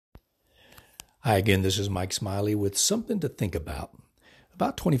Hi again, this is Mike Smiley with something to think about.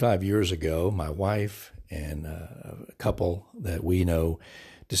 About 25 years ago, my wife and a couple that we know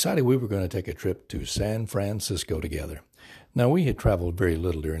decided we were going to take a trip to San Francisco together. Now, we had traveled very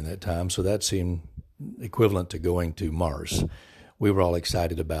little during that time, so that seemed equivalent to going to Mars. We were all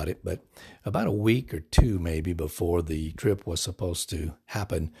excited about it, but about a week or two maybe before the trip was supposed to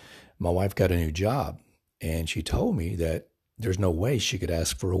happen, my wife got a new job, and she told me that there's no way she could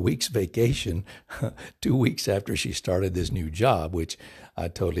ask for a week's vacation 2 weeks after she started this new job, which I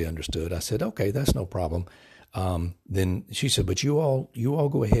totally understood. I said, okay, that's no problem. Then she said, but you all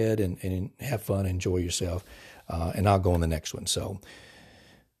go ahead and have fun, enjoy yourself, and I'll go on the next one. So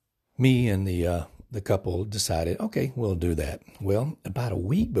me and the couple decided, okay, we'll do that. Well, about a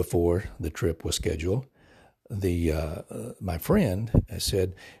week before the trip was scheduled, the my friend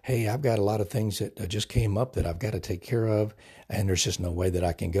said, "Hey, I've got a lot of things that just came up that I've got to take care of, and there's just no way that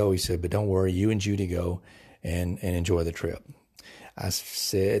I can go." He said, "But don't worry, you and Judy go and enjoy the trip." I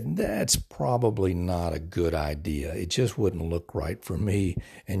said, "That's probably not a good idea. It just wouldn't look right for me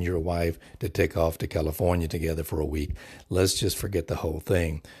and your wife to take off to California together for a week. Let's just forget the whole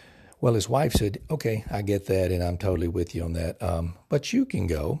thing." Well, his wife said, "Okay, I get that, and I'm totally with you on that. But you can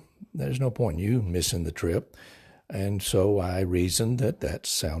go. There's no point in you missing the trip." And so I reasoned that that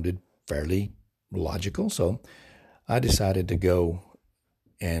sounded fairly logical. So I decided to go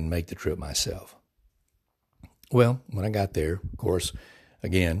and make the trip myself. Well, when I got there, of course,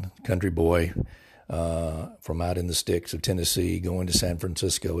 again, country boy from out in the sticks of Tennessee going to San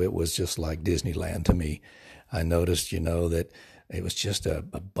Francisco, it was just like Disneyland to me. I noticed, that it was just a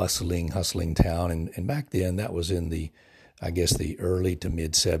bustling, hustling town. And back then, that was in I guess, the early to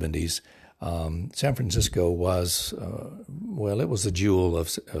mid 70s. San Francisco was, it was the jewel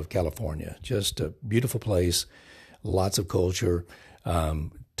of California. Just a beautiful place, lots of culture.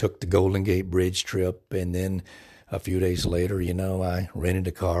 Took the Golden Gate Bridge trip, and then a few days later, I rented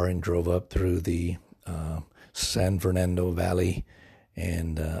a car and drove up through the San Fernando Valley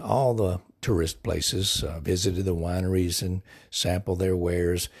and all the tourist places, visited the wineries and sampled their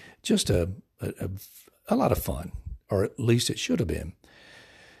wares. Just a lot of fun, or at least it should have been.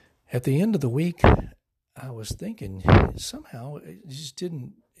 At the end of the week, I was thinking somehow it just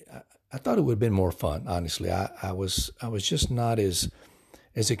didn't. I thought it would have been more fun. Honestly, I was just not as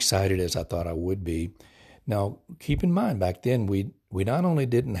excited as I thought I would be. Now, keep in mind, back then we not only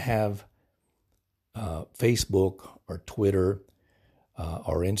didn't have Facebook or Twitter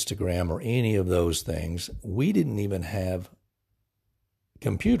or Instagram or any of those things. We didn't even have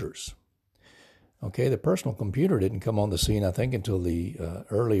computers. Okay, the personal computer didn't come on the scene, I think, until the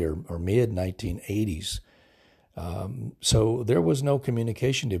earlier or mid 1980s. So there was no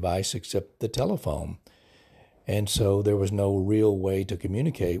communication device except the telephone. And so there was no real way to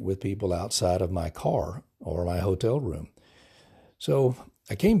communicate with people outside of my car or my hotel room. So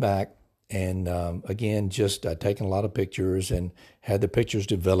I came back and, again, just I'd taken a lot of pictures and had the pictures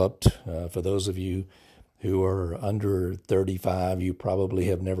developed. For those of you who are under 35, you probably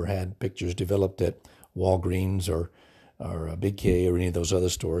have never had pictures developed at Walgreens or Big K or any of those other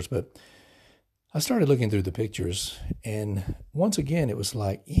stores. But I started looking through the pictures, and once again, it was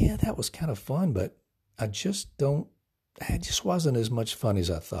like, yeah, that was kind of fun, but it just wasn't as much fun as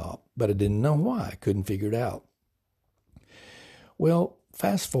I thought. But I didn't know why. I couldn't figure it out. Well,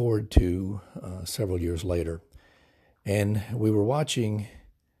 fast forward to several years later, and we were watching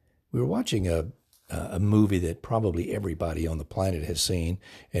a movie that probably everybody on the planet has seen,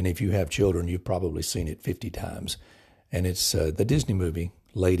 and if you have children, you've probably seen it 50 times, and it's the Disney movie,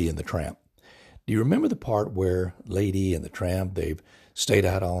 Lady and the Tramp. Do you remember the part where Lady and the Tramp, they've stayed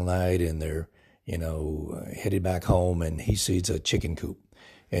out all night and they're, headed back home, and he sees a chicken coop,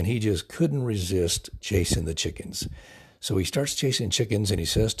 and he just couldn't resist chasing the chickens. So he starts chasing chickens, and he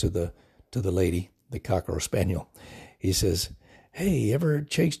says to the lady, the Cocker Spaniel, he says, "Hey, ever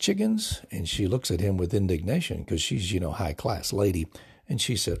chase chickens?" And she looks at him with indignation because she's, high class lady. And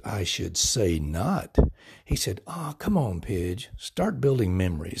she said, "I should say not." He said, "Oh, come on, Pidge, start building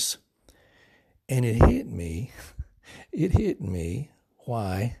memories." And it hit me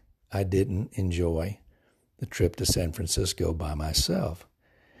why I didn't enjoy the trip to San Francisco by myself.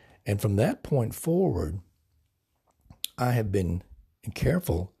 And from that point forward, I have been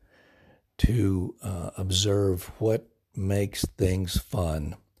careful to observe what makes things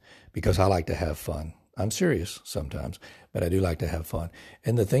fun, because I like to have fun. I'm serious sometimes, but I do like to have fun.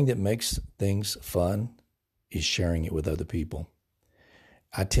 And the thing that makes things fun is sharing it with other people.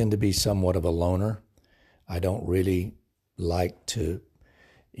 I tend to be somewhat of a loner. I don't really like to,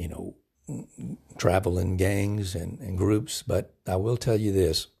 travel in gangs and groups, but I will tell you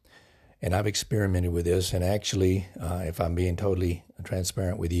this. And I've experimented with this, and actually, if I'm being totally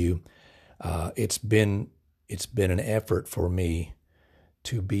transparent with you, it's been an effort for me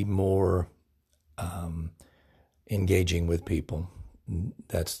to be more engaging with people.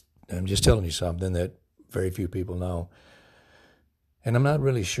 I'm just telling you something that very few people know. And I'm not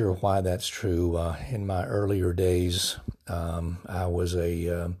really sure why that's true. In my earlier days, I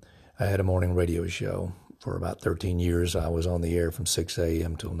had a morning radio show for about 13 years. I was on the air from 6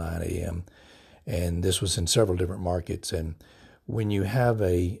 a.m. till 9 a.m. And this was in several different markets. And when you have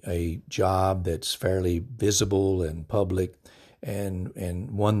a job that's fairly visible and public, and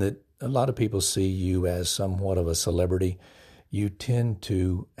one that a lot of people see you as somewhat of a celebrity, you tend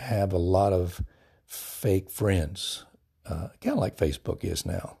to have a lot of fake friends, kind of like Facebook is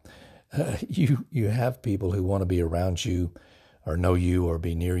now. You have people who want to be around you or know you or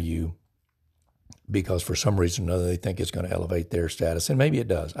be near you because for some reason or another they think it's going to elevate their status. And maybe it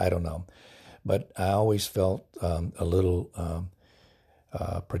does. I don't know. But I always felt a little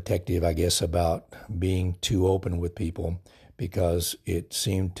protective, I guess, about being too open with people because it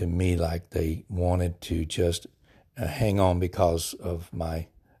seemed to me like they wanted to just hang on because of my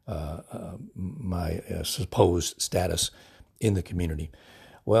supposed status in the community.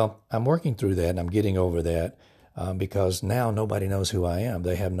 Well, I'm working through that and I'm getting over that because now nobody knows who I am.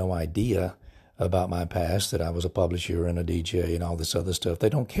 They have no idea about my past, that I was a publisher and a DJ and all this other stuff. They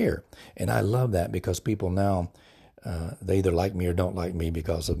don't care. And I love that because people now, they either like me or don't like me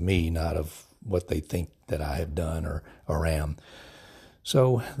because of me, not of what they think that I have done or am.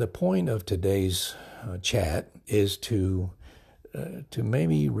 So the point of today's chat is to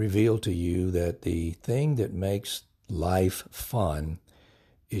maybe reveal to you that the thing that makes life fun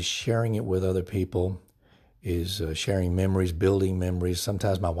is sharing it with other people, is sharing memories, building memories.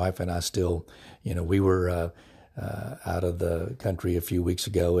 Sometimes my wife and I still, we were out of the country a few weeks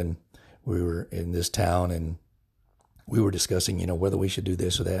ago, and we were in this town, and we were discussing, whether we should do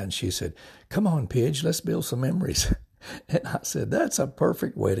this or that. And she said, "Come on, Pidge, let's build some memories." And I said, that's a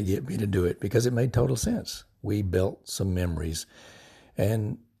perfect way to get me to do it because it made total sense. We built some memories.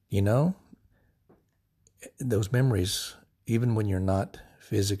 And, those memories, even when you're not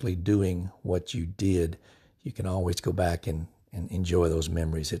physically doing what you did, you can always go back and enjoy those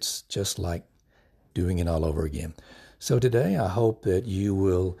memories. It's just like doing it all over again. So today, I hope that you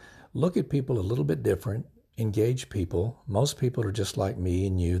will look at people a little bit different, engage people. Most people are just like me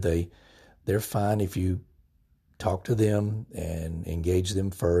and you. They're fine if you talk to them and engage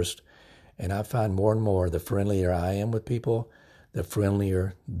them first. And I find more and more the friendlier I am with people, the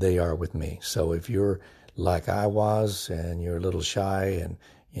friendlier they are with me. So if you're like I was and you're a little shy and,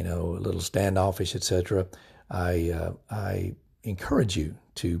 a little standoffish, etc., I encourage you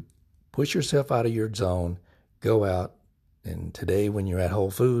to push yourself out of your zone, go out, and today when you're at Whole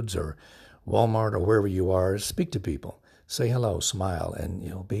Foods or Walmart or wherever you are, speak to people. Say hello, smile, and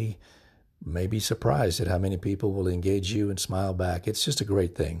you'll be maybe surprised at how many people will engage you and smile back. It's just a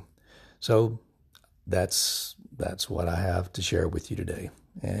great thing. So that's what I have to share with you today.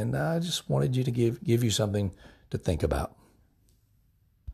 And I just wanted you to give you something to think about.